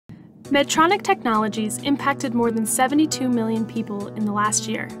Medtronic technologies impacted more than 72 million people in the last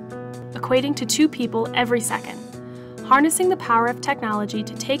year, equating to 2 people every second. Harnessing the power of technology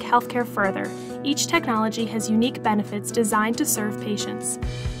to take healthcare further, each technology has unique benefits designed to serve patients.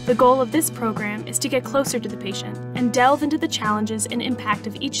 The goal of this program is to get closer to the patient and delve into the challenges and impact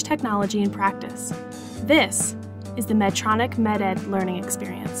of each technology in practice. This is the Medtronic MedEd learning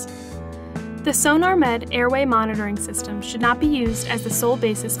experience. The Sonar Med airway monitoring system should not be used as the sole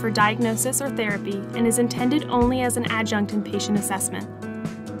basis for diagnosis or therapy and is intended only as an adjunct in patient assessment.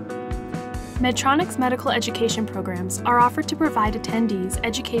 Medtronic's medical education programs are offered to provide attendees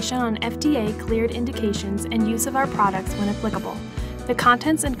education on FDA-cleared indications and use of our products when applicable. The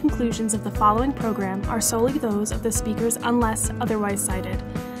contents and conclusions of the following program are solely those of the speakers unless otherwise cited.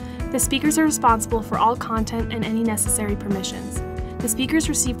 The speakers are responsible for all content and any necessary permissions. The speakers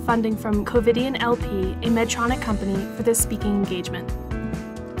received funding from Covidien LP, a Medtronic company, for this speaking engagement.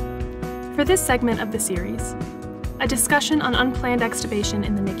 For this segment of the series, a discussion on unplanned extubation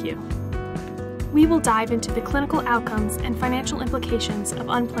in the NICU. We will dive into the clinical outcomes and financial implications of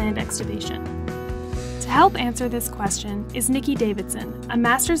unplanned extubation. To help answer this question is Nikki Davidson, a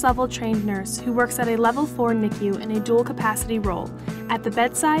master's level trained nurse who works at a level 4 NICU in a dual capacity role at the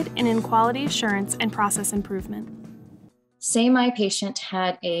bedside and in quality assurance and process improvement. Say my patient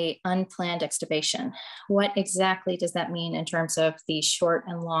had an unplanned extubation. What exactly does that mean in terms of the short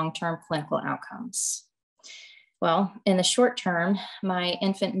and long-term clinical outcomes? Well, in the short term, my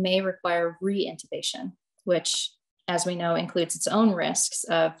infant may require re-intubation, which, as we know, includes its own risks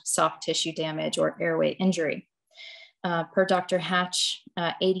of soft tissue damage or airway injury. Per Dr. Hatch,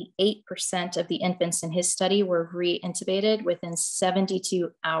 88% of the infants in his study were re-intubated within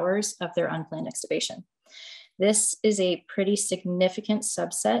 72 hours of their unplanned extubation. This is a pretty significant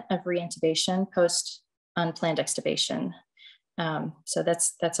subset of reintubation post unplanned extubation. So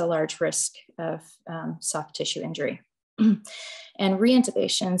that's a large risk of soft tissue injury. And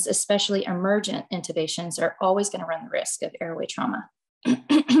reintubations, especially emergent intubations, are always going to run the risk of airway trauma.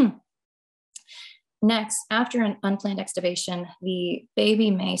 Next, after an unplanned extubation, the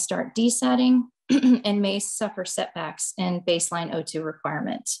baby may start desatting and may suffer setbacks in baseline O2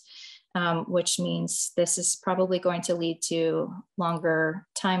 requirement. Which means this is probably going to lead to longer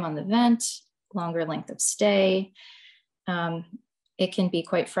time on the vent, longer length of stay. It can be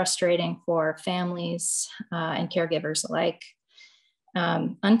quite frustrating for families and caregivers alike.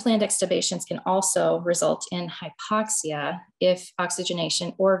 Unplanned extubations can also result in hypoxia if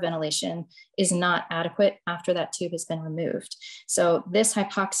oxygenation or ventilation is not adequate after that tube has been removed. So this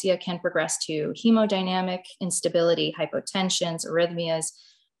hypoxia can progress to hemodynamic instability, hypotensions, arrhythmias,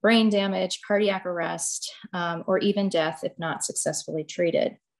 brain damage, cardiac arrest, or even death if not successfully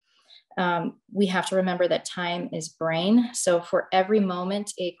treated. We have to remember that time is brain. So for every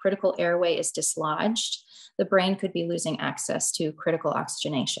moment a critical airway is dislodged, the brain could be losing access to critical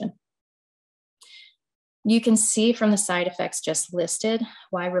oxygenation. You can see from the side effects just listed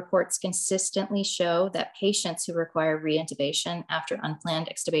why reports consistently show that patients who require reintubation after unplanned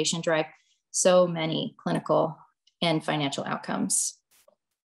extubation drive so many clinical and financial outcomes.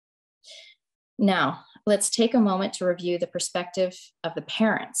 Now, let's take a moment to review the perspective of the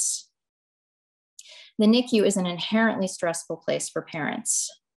parents. The NICU is an inherently stressful place for parents.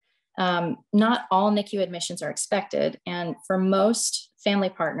 Not all NICU admissions are expected, and for most family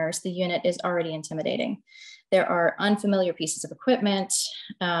partners, the unit is already intimidating. There are unfamiliar pieces of equipment,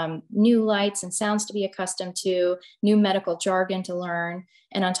 new lights and sounds to be accustomed to, new medical jargon to learn,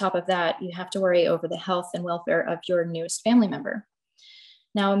 and on top of that, you have to worry over the health and welfare of your newest family member.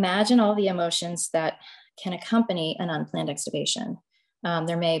 Now imagine all the emotions that can accompany an unplanned extubation.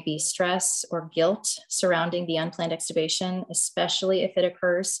 There may be stress or guilt surrounding the unplanned extubation, especially if it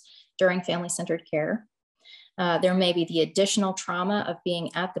occurs during family-centered care. There may be the additional trauma of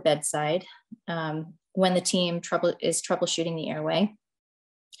being at the bedside when the team is troubleshooting the airway.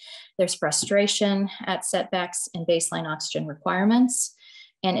 There's frustration at setbacks in baseline oxygen requirements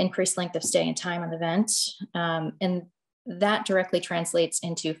and increased length of stay and time on the vent. And that directly translates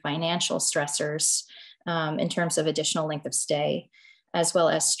into financial stressors in terms of additional length of stay, as well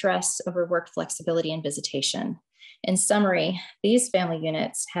as stress over work flexibility and visitation. In summary, these family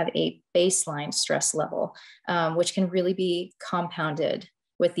units have a baseline stress level, which can really be compounded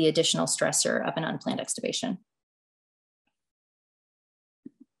with the additional stressor of an unplanned extubation.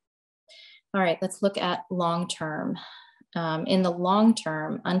 All right, let's look at long-term. In the long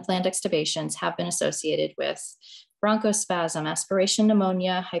term, unplanned extubations have been associated with bronchospasm, aspiration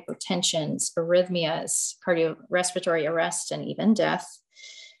pneumonia, hypotensions, arrhythmias, cardiorespiratory arrest, and even death.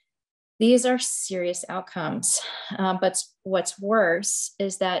 These are serious outcomes, but what's worse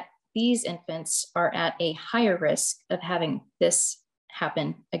is that these infants are at a higher risk of having this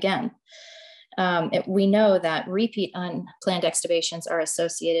happen again. We know that repeat unplanned extubations are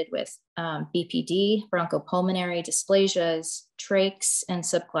associated with BPD, bronchopulmonary dysplasias, trachs, and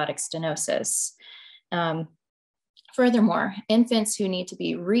subglottic stenosis. Furthermore, infants who need to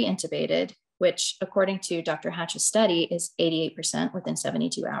be reintubated, which according to Dr. Hatch's study is 88% within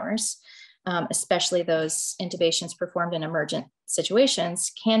 72 hours, especially those intubations performed in emergent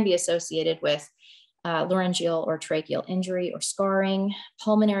situations, can be associated with laryngeal or tracheal injury or scarring,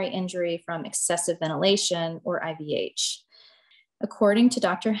 pulmonary injury from excessive ventilation, or IVH. According to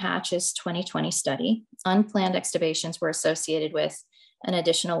Dr. Hatch's 2020 study, unplanned extubations were associated with an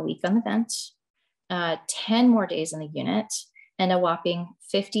additional week on the vent, 10 more days in the unit, and a whopping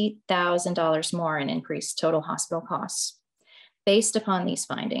 $50,000 more in increased total hospital costs. Based upon these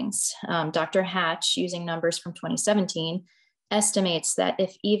findings, Dr. Hatch, using numbers from 2017, estimates that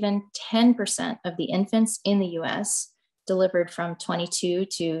if even 10% of the infants in the US delivered from 22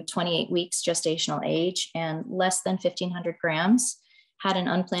 to 28 weeks gestational age and less than 1,500 grams had an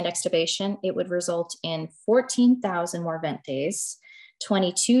unplanned extubation, it would result in 14,000 more vent days,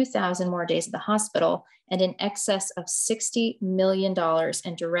 22,000 more days at the hospital, and in excess of $60 million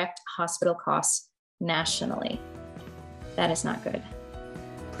in direct hospital costs nationally. That is not good.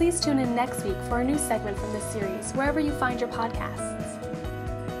 Please tune in next week for a new segment from this series, wherever you find your podcasts.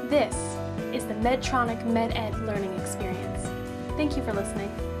 This is the Medtronic MedEd Learning Experience. Thank you for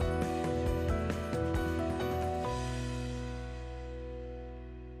listening.